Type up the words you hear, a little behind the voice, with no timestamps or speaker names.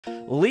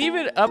Leave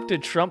it up to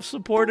Trump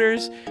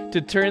supporters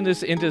to turn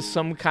this into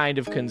some kind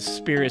of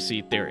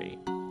conspiracy theory.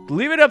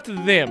 Leave it up to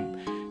them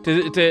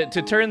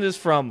to turn this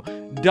from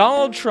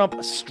Donald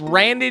Trump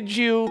stranded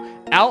you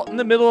out in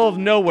the middle of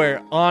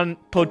nowhere on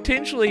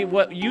potentially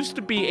what used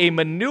to be a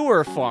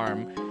manure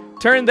farm,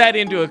 turn that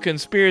into a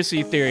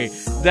conspiracy theory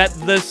that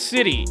the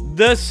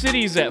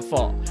city's at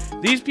fault.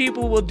 These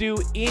people will do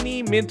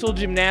any mental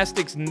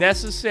gymnastics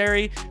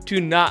necessary to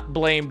not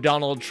blame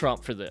Donald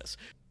Trump for this.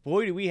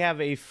 Boy, do we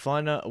have a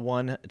fun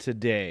one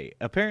today.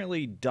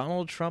 Apparently,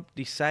 Donald Trump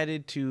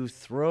decided to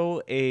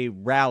throw a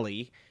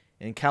rally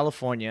in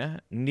California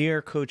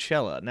near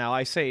Coachella. Now,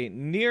 I say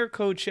near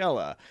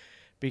Coachella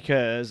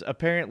because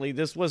apparently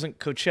this wasn't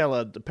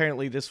Coachella.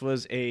 Apparently, this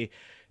was a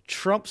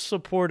Trump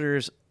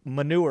supporters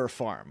manure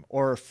farm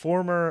or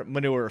former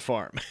manure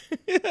farm.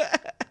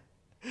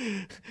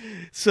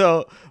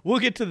 So we'll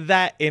get to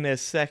that in a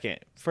second.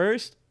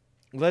 First,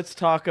 let's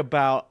talk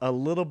about a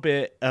little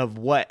bit of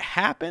what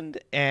happened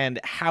and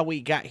how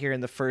we got here in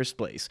the first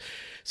place.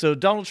 So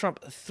Donald Trump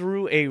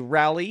threw a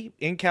rally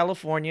in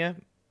California.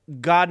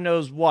 God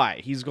knows why.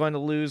 He's going to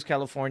lose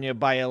California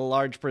by a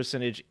large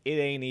percentage. It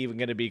ain't even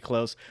going to be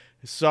close.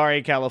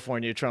 Sorry,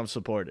 California Trump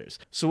supporters.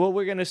 So what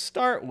we're going to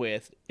start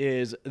with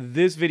is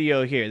this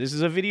video here. This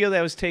is a video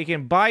that was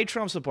taken by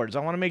Trump supporters.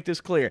 I want to make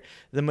this clear.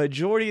 The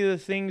majority of the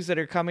things that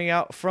are coming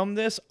out from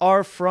this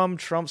are from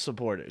Trump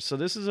supporters. So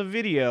this is a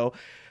video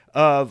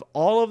of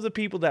all of the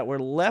people that were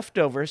left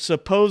over,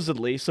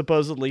 supposedly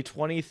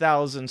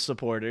 20,000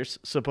 supporters,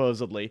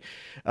 supposedly,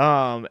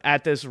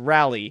 at this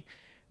rally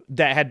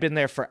that had been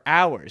there for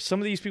hours. Some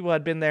of these people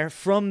had been there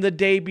from the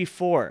day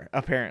before,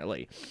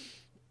 apparently.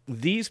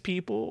 These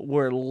people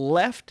were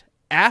left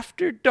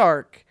after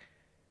dark,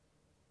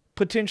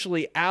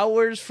 potentially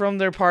hours from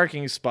their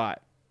parking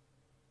spot,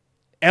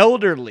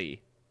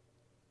 elderly,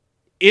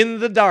 in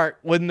the dark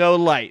with no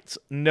lights,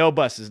 no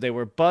buses. They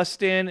were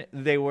bussed in.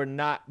 They were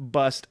not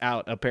bussed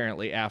out,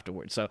 apparently,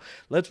 afterwards. So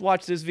let's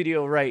watch this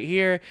video right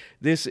here.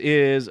 This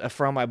is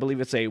from, I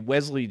believe it's a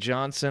Wesley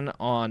Johnson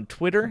on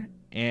Twitter.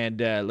 And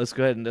let's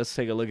go ahead and let's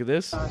take a look at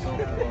this. I'm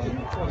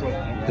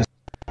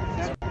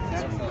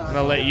going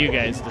to let you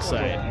guys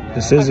decide.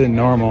 This isn't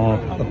normal.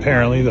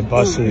 Apparently the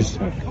buses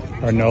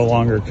are no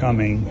longer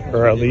coming,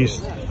 or at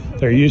least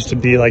there used to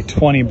be like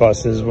 20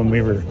 buses when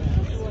we were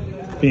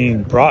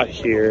being brought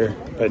here,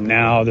 but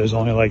now there's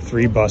only like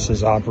 3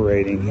 buses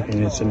operating,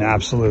 and it's an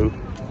absolute...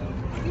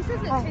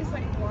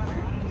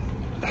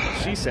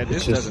 She said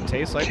this doesn't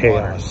taste like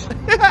chaos. water.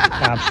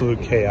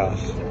 Absolute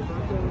chaos.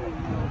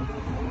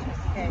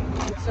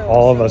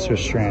 All of us are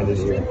stranded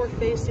here.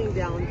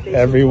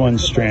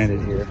 Everyone's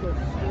stranded here.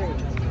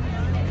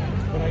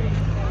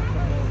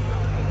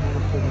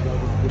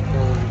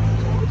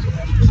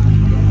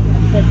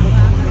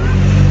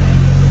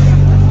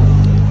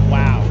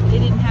 Wow. They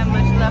didn't have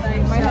much left.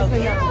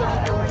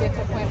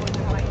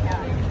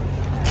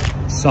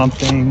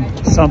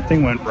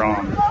 Something went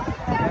wrong.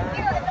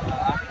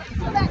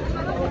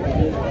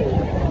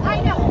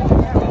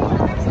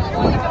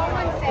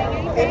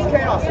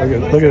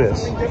 Look at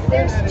this.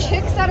 There's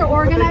chicks that are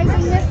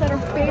organizing this that are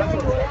failing.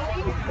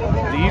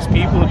 These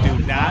people do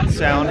not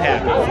sound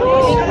happy.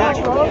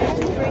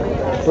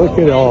 Look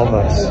at all of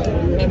us.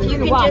 If you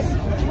could just,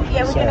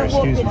 yeah, we're Sorry,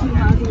 excuse me.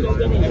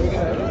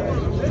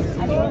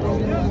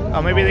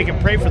 Oh, maybe they can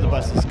pray for the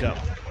buses to go.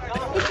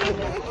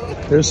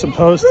 There's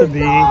supposed to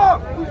be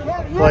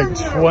like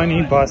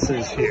 20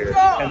 buses here.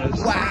 And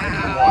there's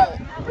wow.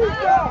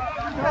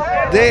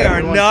 They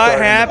are not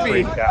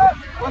happy.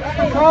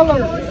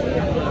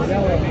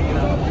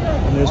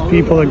 And there's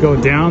people that go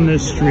down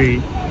this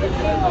street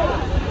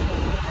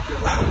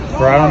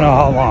for I don't know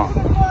how long.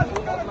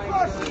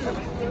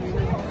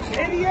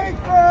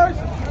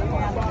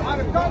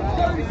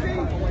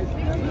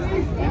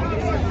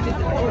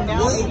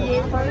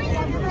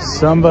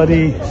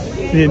 Somebody,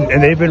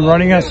 and they've been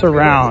running us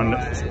around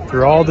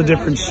through all the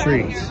different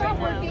streets,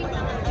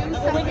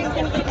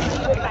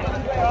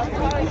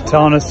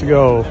 telling us to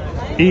go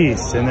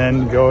east and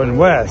then going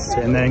west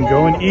and then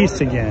going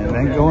east again and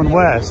then going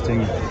west,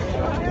 and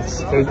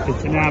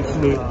it's an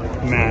absolute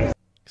mess.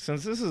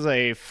 Since this is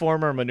a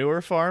former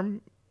manure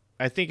farm,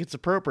 I think it's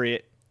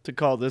appropriate to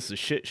call this a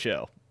shit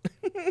show.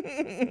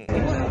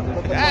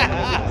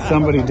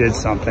 Somebody did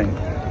something,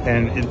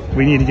 and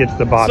we need to get to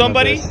the bottom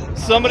of this.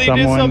 Somebody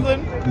did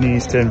something?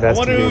 Needs to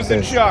investigate I wonder who's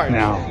in charge.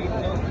 Now,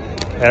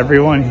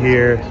 everyone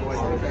here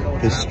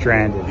is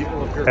stranded.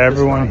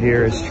 Everyone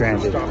here is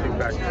stranded.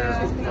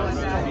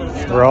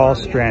 We're all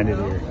stranded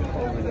here.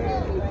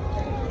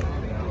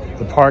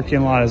 The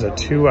parking lot is a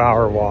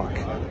 2-hour walk.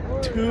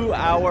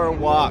 2-hour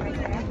walk.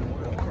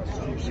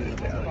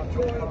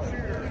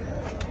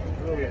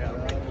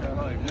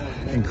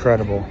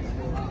 Incredible.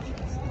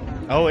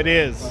 Oh, it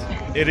is.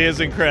 It is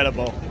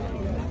incredible.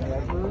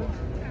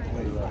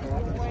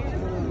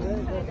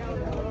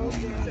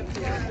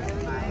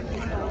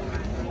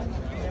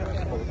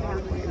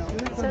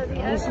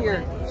 Who's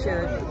here,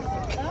 Sheriff?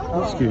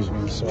 Excuse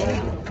me,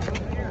 sorry.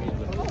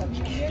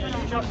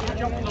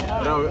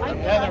 No,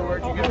 Heather,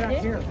 where'd you get back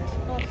here?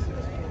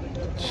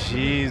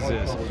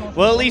 Jesus.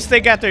 Well, at least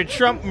they got their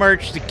Trump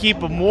merch to keep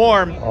them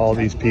warm. All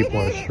these people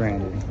are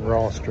stranded. We're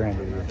all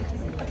stranded here.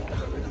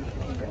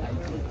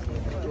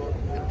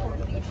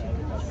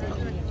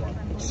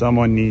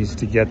 Someone needs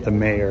to get the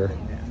mayor.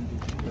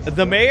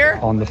 The mayor?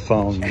 On the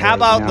phone. How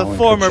about the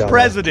former Coachella,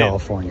 president?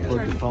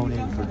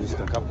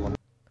 California.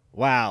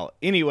 Wow.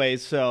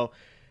 Anyways, so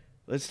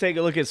let's take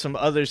a look at some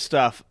other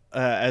stuff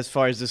as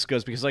far as this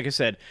goes. Because like I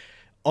said,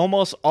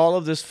 almost all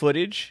of this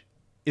footage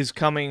is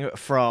coming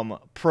from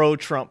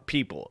pro-Trump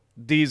people.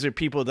 These are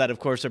people that, of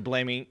course, are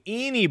blaming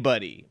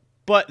anybody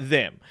but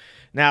them.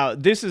 Now,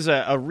 this is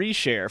a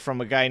reshare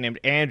from a guy named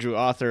Andrew,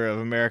 author of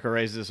America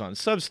Rises on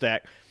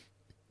Substack,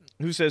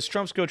 who says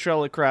Trump's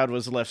Coachella crowd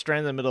was left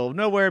stranded in the middle of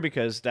nowhere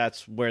because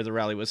that's where the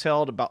rally was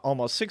held, about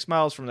almost 6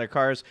 miles from their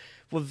cars,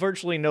 with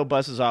virtually no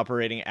buses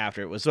operating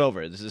after it was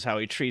over. This is how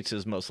he treats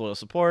his most loyal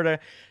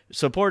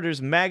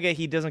supporters. MAGA,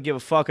 he doesn't give a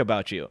fuck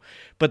about you.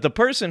 But the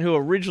person who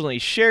originally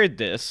shared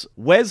this,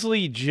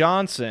 Wesley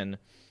Johnson,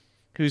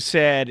 who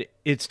said,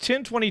 it's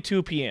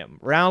 10:22 p.m.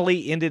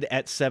 Rally ended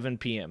at 7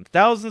 p.m.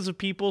 Thousands of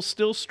people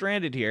still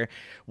stranded here,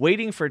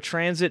 waiting for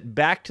transit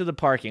back to the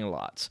parking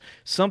lots.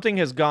 Something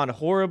has gone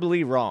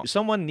horribly wrong.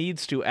 Someone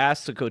needs to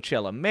ask the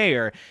Coachella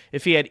mayor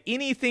if he had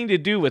anything to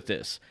do with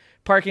this.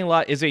 Parking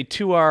lot is a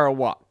 2-hour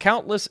walk.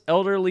 Countless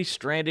elderly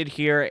stranded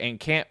here and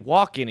can't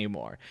walk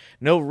anymore.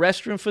 No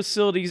restroom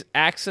facilities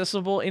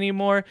accessible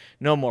anymore.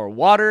 No more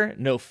water,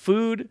 no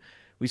food.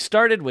 We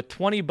started with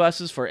 20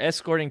 buses for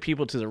escorting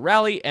people to the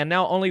rally, and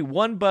now only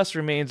one bus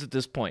remains at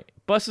this point.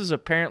 Buses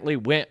apparently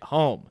went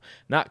home.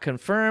 Not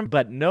confirmed,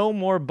 but no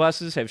more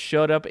buses have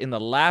showed up in the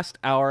last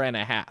hour and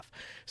a half.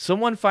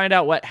 Someone find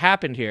out what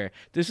happened here.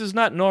 This is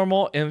not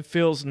normal and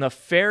feels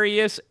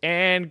nefarious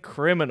and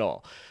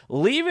criminal.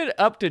 Leave it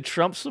up to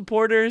Trump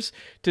supporters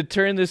to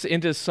turn this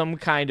into some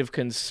kind of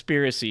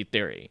conspiracy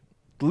theory.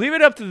 Leave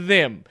it up to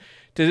them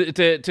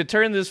to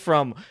turn this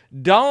from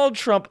Donald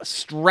Trump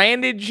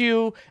stranded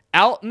you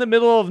out in the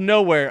middle of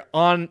nowhere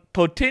on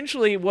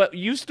potentially what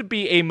used to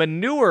be a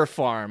manure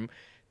farm,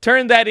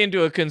 turn that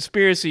into a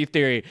conspiracy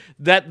theory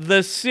that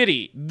the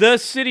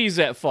city's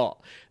at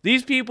fault.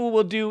 These people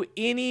will do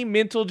any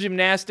mental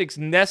gymnastics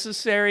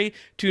necessary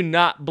to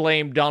not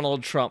blame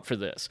Donald Trump for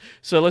this.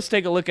 So let's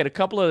take a look at a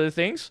couple other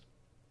things.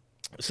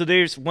 So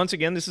there's, once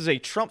again, this is a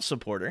Trump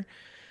supporter.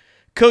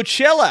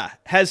 Coachella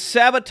has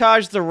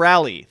sabotaged the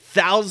rally.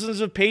 Thousands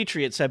of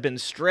patriots have been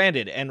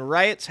stranded and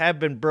riots have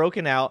been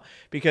broken out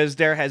because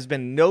there has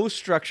been no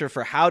structure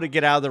for how to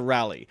get out of the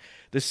rally.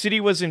 The city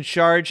was in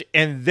charge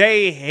and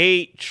they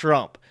hate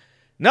Trump.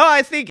 No,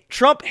 I think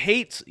Trump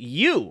hates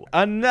you.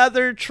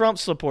 Another Trump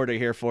supporter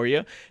here for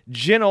you,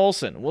 Jen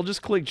Olsen. We'll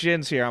just click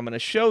Jen's here. I'm going to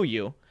show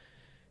you.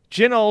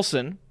 Jen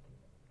Olsen,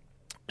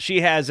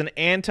 she has an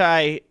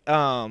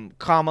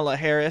anti-Kamala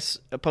Harris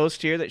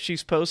post here that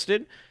she's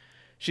posted.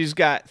 She's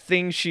got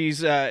things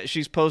she's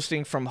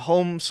posting from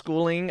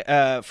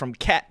homeschooling, from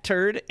Cat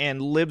Turd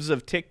and Libs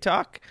of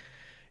TikTok.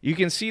 You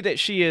can see that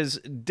she is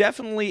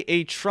definitely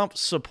a Trump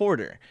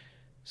supporter.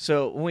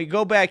 So when we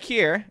go back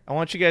here, I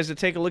want you guys to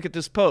take a look at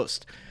this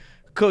post.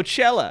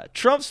 Coachella,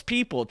 Trump's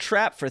people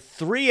trapped for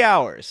 3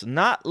 hours,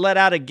 not let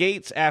out of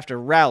gates after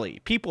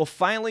rally. People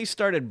finally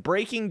started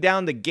breaking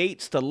down the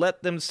gates to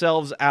let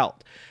themselves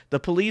out.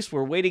 The police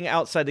were waiting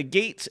outside the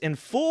gates in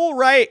full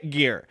riot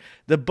gear.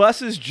 The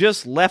buses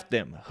just left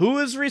them. Who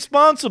is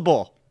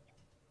responsible?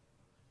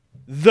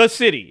 The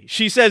city.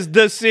 She says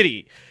the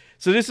city.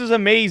 So this is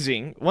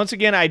amazing. Once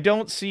again, I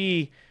don't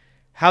see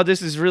how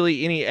this is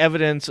really any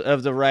evidence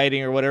of the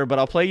rioting or whatever, but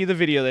I'll play you the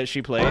video that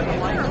she played.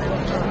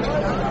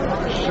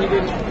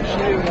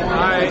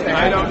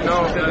 I don't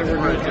know if that's for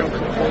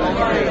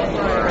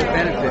a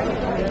benefit.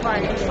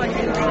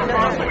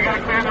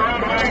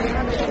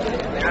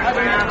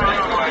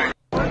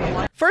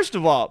 First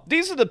of all,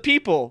 these are the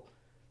people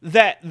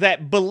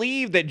that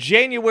believe that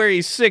January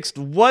 6th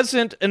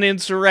wasn't an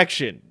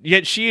insurrection.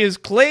 Yet she is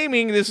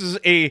claiming this is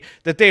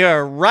that they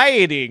are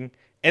rioting,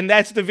 and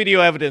that's the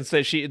video evidence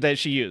that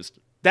she used.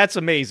 That's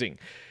amazing.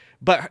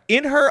 But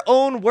in her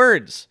own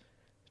words,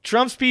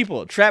 Trump's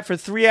people trapped for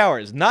 3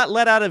 hours, not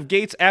let out of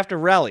gates after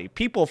rally.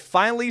 People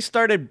finally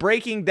started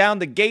breaking down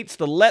the gates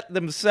to let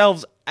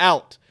themselves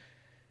out.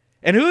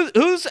 And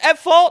who's at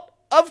fault?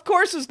 Of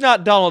course it's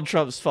not Donald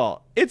Trump's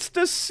fault. It's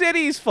the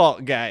city's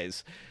fault,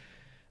 guys.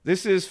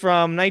 This is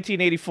from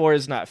 1984,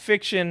 is not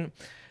fiction.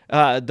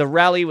 The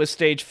rally was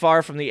staged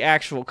far from the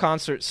actual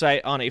concert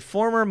site on a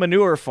former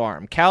manure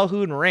farm,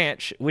 Calhoun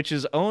Ranch, which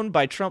is owned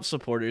by Trump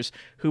supporters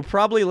who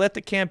probably let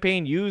the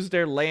campaign use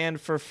their land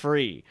for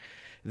free.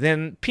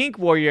 Then Pink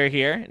Warrior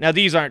here, now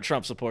these aren't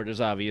Trump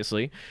supporters,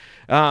 obviously,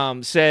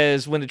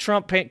 says when the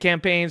Trump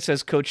campaign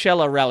says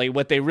Coachella rally,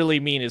 what they really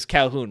mean is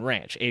Calhoun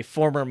Ranch, a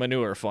former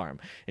manure farm.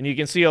 And you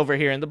can see over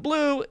here in the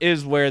blue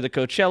is where the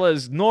Coachella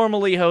is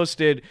normally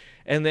hosted,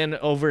 and then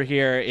over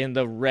here in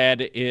the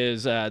red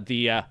is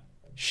the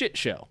shit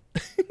show.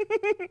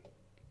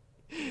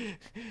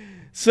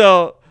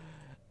 So,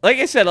 like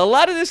I said, a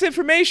lot of this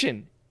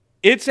information,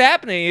 it's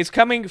happening. It's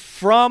coming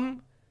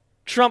from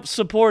Trump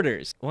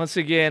supporters. Once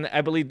again,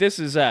 I believe this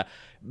is a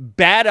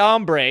bad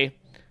hombre.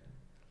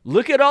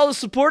 Look at all the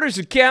supporters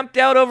who camped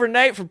out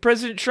overnight for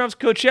President Trump's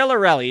Coachella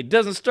rally. It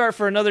doesn't start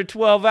for another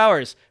 12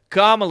 hours.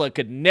 Kamala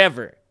could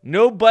never.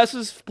 No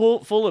buses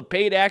full of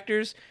paid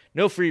actors.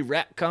 No free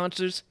rap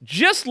concerts.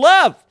 Just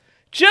love.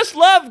 Just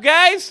love,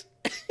 guys.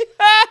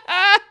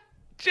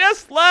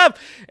 Just love.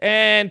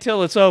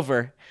 Until it's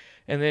over.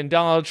 And then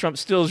Donald Trump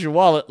steals your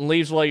wallet and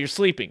leaves while you're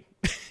sleeping.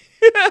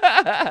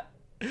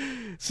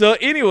 So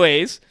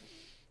anyways,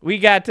 we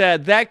got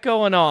that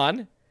going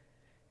on.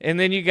 And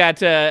then you got,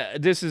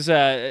 this is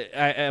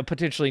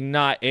potentially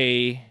not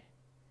a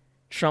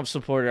Trump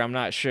supporter. I'm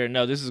not sure.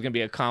 No, this is going to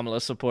be a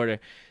Kamala supporter.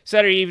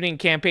 Saturday evening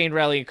campaign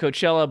rally in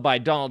Coachella by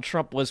Donald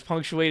Trump was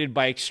punctuated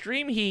by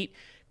extreme heat,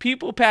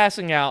 people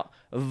passing out,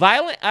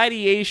 violent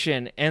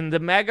ideation, and the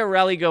MAGA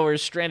rallygoers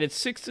stranded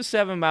 6 to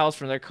 7 miles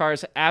from their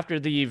cars after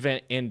the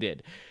event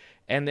ended.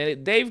 And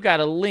they've got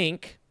a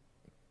link,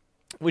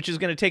 which is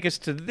going to take us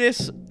to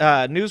this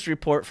news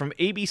report from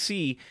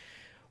ABC,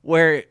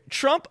 where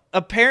Trump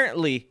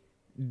apparently,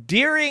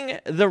 during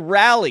the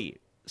rally,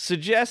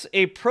 suggests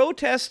a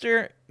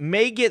protester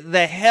may get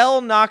the hell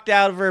knocked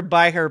out of her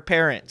by her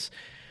parents.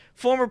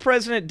 Former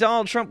President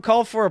Donald Trump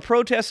called for a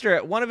protester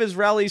at one of his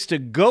rallies to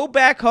go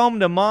back home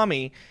to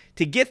mommy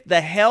to get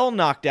the hell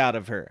knocked out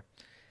of her.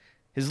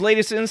 His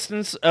latest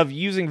instance of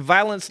using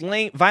violent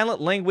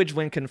language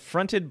when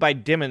confronted by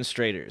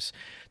demonstrators.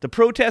 The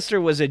protester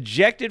was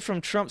ejected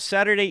from Trump's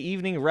Saturday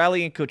evening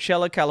rally in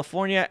Coachella,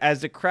 California.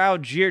 As the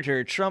crowd jeered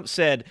her, Trump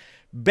said,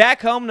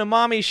 "Back home to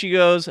mommy," she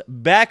goes,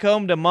 "back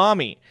home to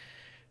mommy."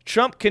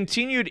 Trump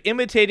continued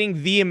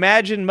imitating the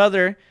imagined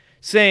mother,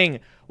 saying,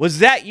 "Was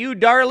that you,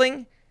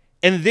 darling?"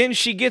 And then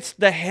she gets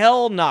the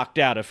hell knocked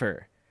out of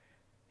her.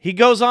 He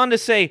goes on to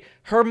say,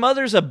 her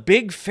mother's a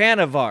big fan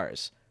of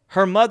ours.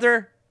 Her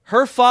mother,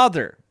 her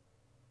father.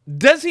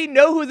 Does he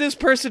know who this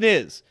person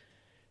is?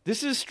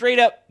 This is straight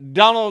up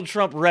Donald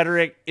Trump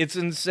rhetoric. It's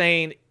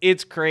insane.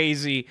 It's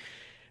crazy.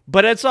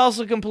 But it's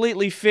also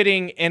completely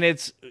fitting, and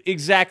it's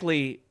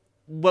exactly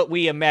what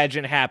we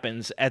imagine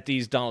happens at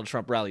these Donald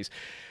Trump rallies.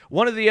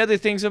 One of the other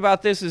things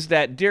about this is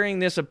that during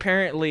this,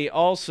 apparently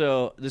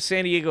also, the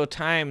San Diego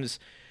Times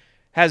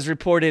has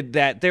reported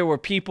that there were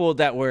people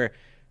that were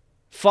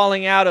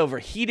falling out over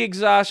heat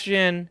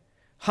exhaustion,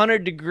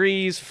 100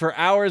 degrees for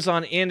hours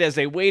on end as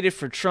they waited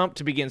for Trump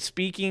to begin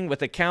speaking,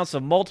 with accounts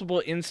of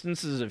multiple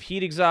instances of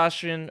heat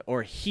exhaustion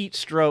or heat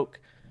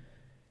stroke.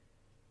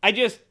 I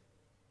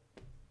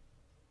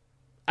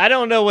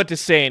don't know what to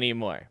say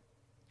anymore.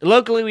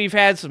 Locally, we've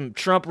had some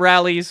Trump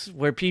rallies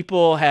where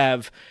people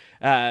have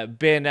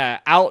been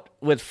out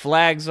with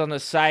flags on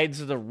the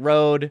sides of the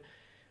road.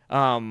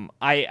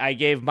 I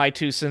gave my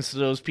 2 cents to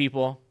those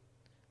people.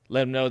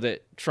 Let them know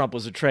that Trump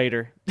was a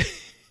traitor.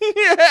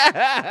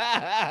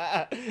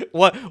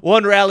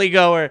 One rally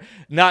goer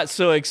not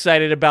so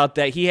excited about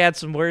that. He had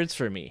some words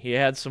for me.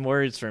 Yeah, this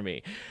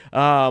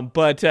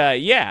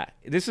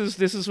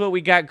is what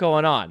we got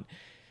going on.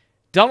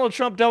 Donald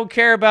Trump don't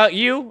care about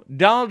you.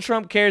 Donald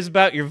Trump cares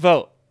about your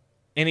vote.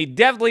 And he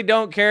definitely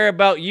don't care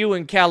about you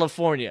in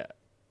California.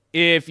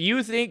 If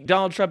you think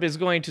Donald Trump is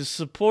going to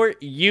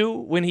support you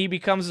when he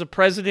becomes the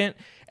president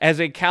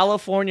as a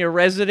California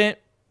resident,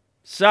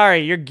 sorry,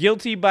 you're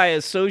guilty by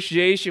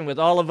association with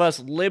all of us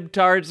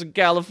libtards in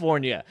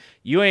California.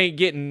 You ain't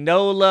getting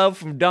no love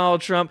from Donald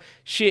Trump.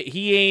 Shit,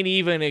 he ain't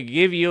even gonna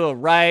give you a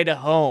ride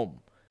home.